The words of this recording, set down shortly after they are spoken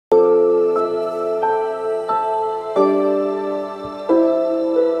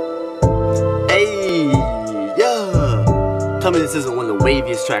tell me this isn't one of the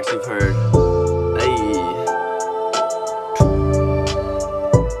waviest tracks you've heard. Hey.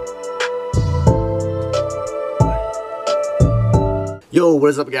 Yo, what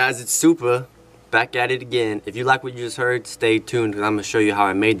is up guys? It's Sooper, back at it again. If you like what you just heard, stay tuned because I'm going to show you how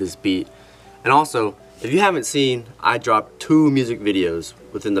I made this beat. And also, if you haven't seen, I dropped 2 music videos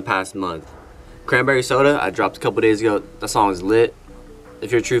within the past month. Cranberry Soda, I dropped a couple days ago. That song is lit.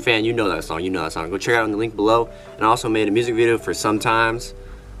 If you're a true fan, you know that song. Go check it out in the link below. And I also made a music video for Sometimes.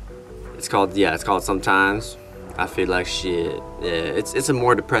 It's called Sometimes. I feel like shit. Yeah, it's a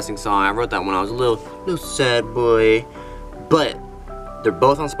more depressing song. I wrote that when I was a little sad boy. But they're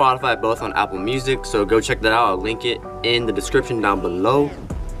both on Spotify, both on Apple Music. So go check that out. I'll link it in the description down below.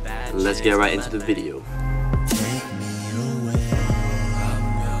 And let's get right into the video.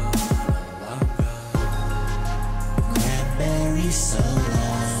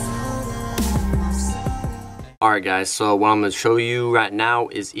 Alright guys, so what I'm going to show you right now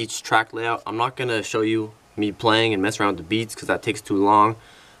is each track layout. I'm not going to show you me playing and mess around with the beats because that takes too long.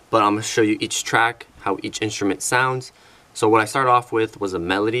 But I'm going to show you each track, how each instrument sounds. So what I started off with was a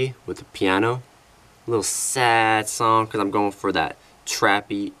melody with the piano. A little sad song because I'm going for that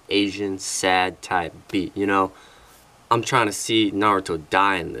trappy, Asian, sad type beat, you know. I'm trying to see Naruto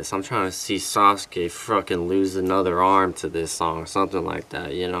die in this. I'm trying to see Sasuke fucking lose another arm to this song, something like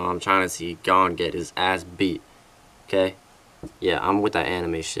that, you know. I'm trying to see Gon get his ass beat. Okay? Yeah, I'm with that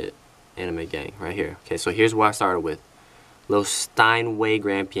anime shit. Anime gang, right here. Okay, so here's what I started with. Little Steinway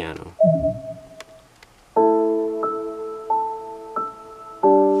grand piano.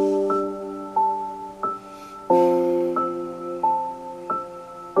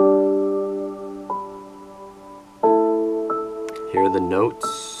 Here are the notes.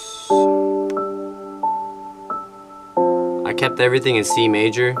 I kept everything in C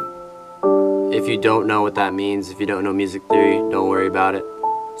major. If you don't know what that means, if you don't know music theory, don't worry about it.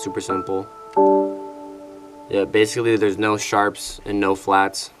 Super simple. Yeah, basically there's no sharps and no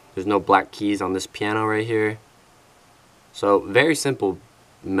flats. There's no black keys on this piano right here. So very simple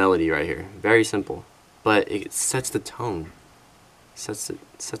melody right here. Very simple. But it sets the tone. Sets it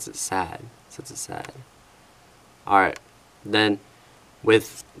sad. Sets it sad. Alright. Then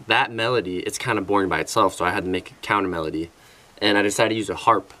with that melody, it's kind of boring by itself, so I had to make a counter melody. And I decided to use a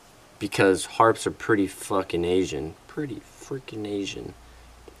harp because harps are pretty fucking Asian. Pretty freaking Asian.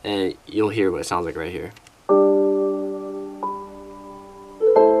 And you'll hear what it sounds like right here.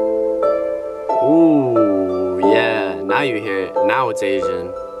 Ooh, yeah. Now you hear it. Now it's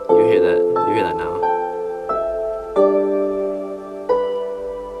Asian. You hear that. You hear that now.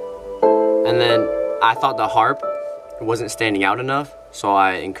 And then I thought the harp wasn't standing out enough, so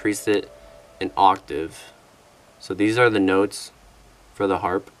I increased it an octave. So these are the notes for the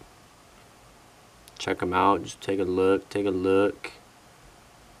harp. Check them out. Just take a look. Take a look.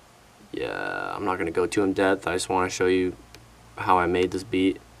 Yeah, I'm not gonna go too in depth. I just want to show you how I made this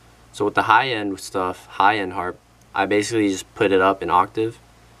beat. So with the high-end stuff, high-end harp, I basically just put it up an octave,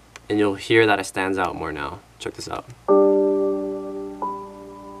 and you'll hear that it stands out more now. Check this out.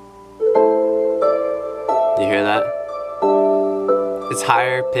 You hear that? It's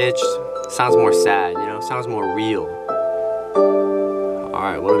higher pitched, sounds more sad, you know, sounds more real.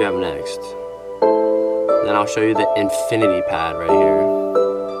 Alright, what do we have next? Then I'll show you the infinity pad right here.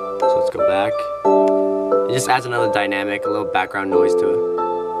 So let's go back. It just adds another dynamic, a little background noise to it.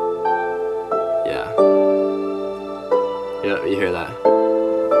 Yeah. Yeah, you hear that?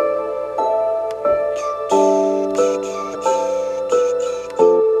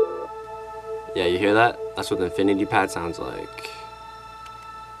 Yeah, you hear that? That's what the infinity pad sounds like.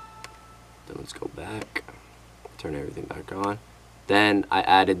 Then let's go back. Turn everything back on. Then I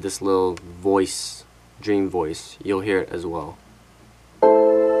added this little voice, dream voice. You'll hear it as well.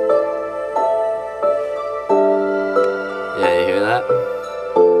 Yeah, you hear that?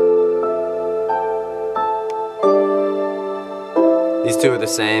 These two are the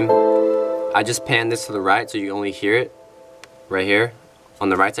same. I just pan this to the right so you only hear it right here on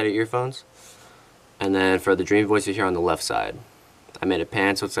the right side of your earphones. And then for the dream voice you hear on the left side. I made it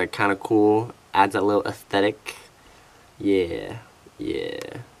pan so it's like kind of cool. Adds that little aesthetic. Yeah.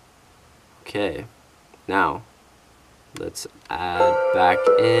 Yeah. Okay. Now, let's add back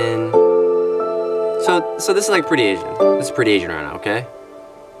in. So this is like pretty Asian. This is pretty Asian right now, okay?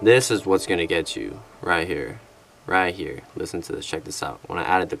 This is what's gonna get you right here. Right here. Listen to this, check this out. When I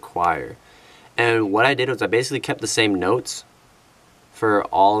added the choir. And what I did was I basically kept the same notes for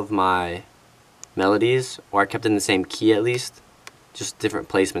all of my melodies, or I kept it in the same key at least, just different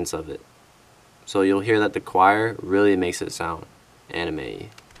placements of it. So you'll hear that the choir really makes it sound anime-y.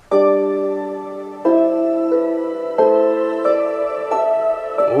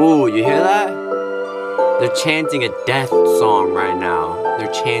 Ooh, you hear that? They're chanting a death song right now.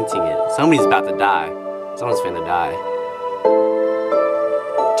 They're chanting it. Somebody's about to die. Someone's finna die.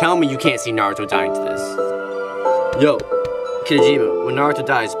 Tell me you can't see Naruto dying to this. Yo, Kirajima, when Naruto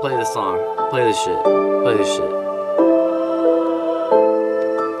dies, play this song. Play this shit. Play this shit.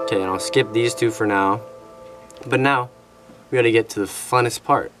 Okay, and I'll skip these two for now. But now, we gotta get to the funnest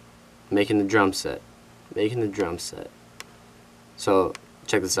part. Making the drum set. Making the drum set. So,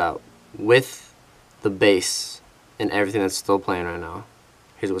 check this out. With the bass and everything that's still playing right now,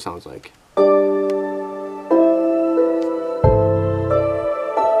 here's what it sounds like.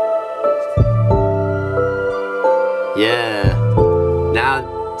 Yeah.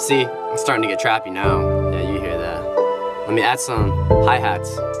 Now, see, I'm starting to get trappy now. Yeah, you hear that. Let me add some hi-hats.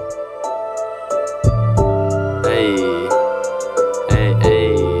 Hey. Hey,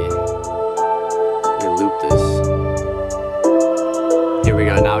 hey. Let me loop this. Here we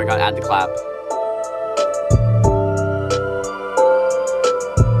go. Now we gotta add the clap.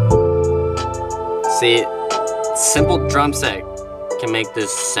 See, simple drum set can make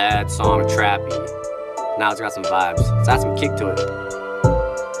this sad song trappy. Now it's got some vibes. Let's add some kick to it.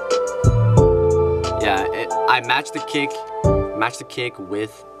 Yeah, I matched the kick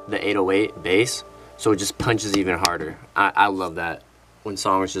with the 808 bass, so it just punches even harder. I love that when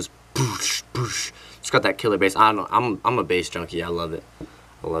songs just boosh boosh. It's got that killer bass. I don't know. I'm a bass junkie. I love it.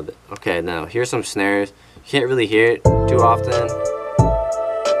 I love it. Okay, now here's some snares. You can't really hear it too often,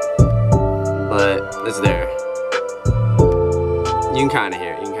 but it's there. You can kind of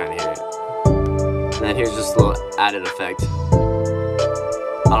hear it. You can kind of hear it. And then here's just a little added effect. I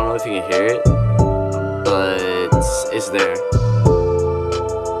don't know if you can hear it, but it's there.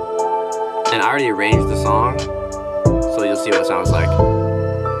 And I already arranged the song, so you'll see what it sounds like.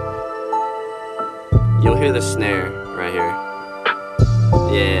 You'll hear the snare right here.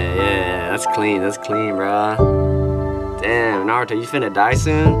 Yeah, that's clean, bruh. Damn, Naruto, you finna die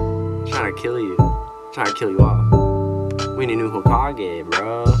soon? I'm trying to kill you. I'm trying to kill you off. We need a new Hokage,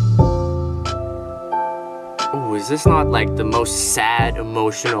 bruh. Ooh, is this not like the most sad,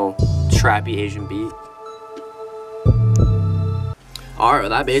 emotional, trappy Asian beat? Alright, well,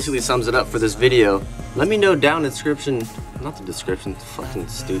 that basically sums it up for this video. Let me know down in the description, not the description, fucking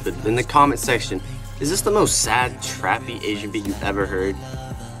stupid, in the comment section, is this the most sad, trappy Asian beat you've ever heard?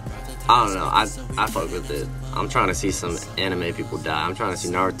 I don't know, I fuck with it. I'm trying to see some anime people die. I'm trying to see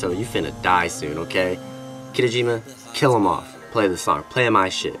Naruto, you finna die soon, okay? Kirajima, kill him off. Play the song, play my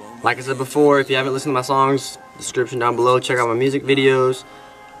shit. Like I said before, if you haven't listened to my songs, description down below, check out my music videos.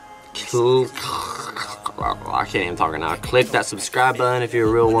 I can't even talk right now. Click that subscribe button if you're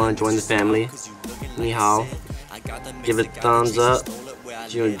a real one. Join the family. Anyhow, give it a thumbs up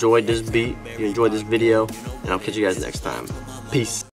if you enjoyed this beat, if you enjoyed this video, and I'll catch you guys next time. Peace.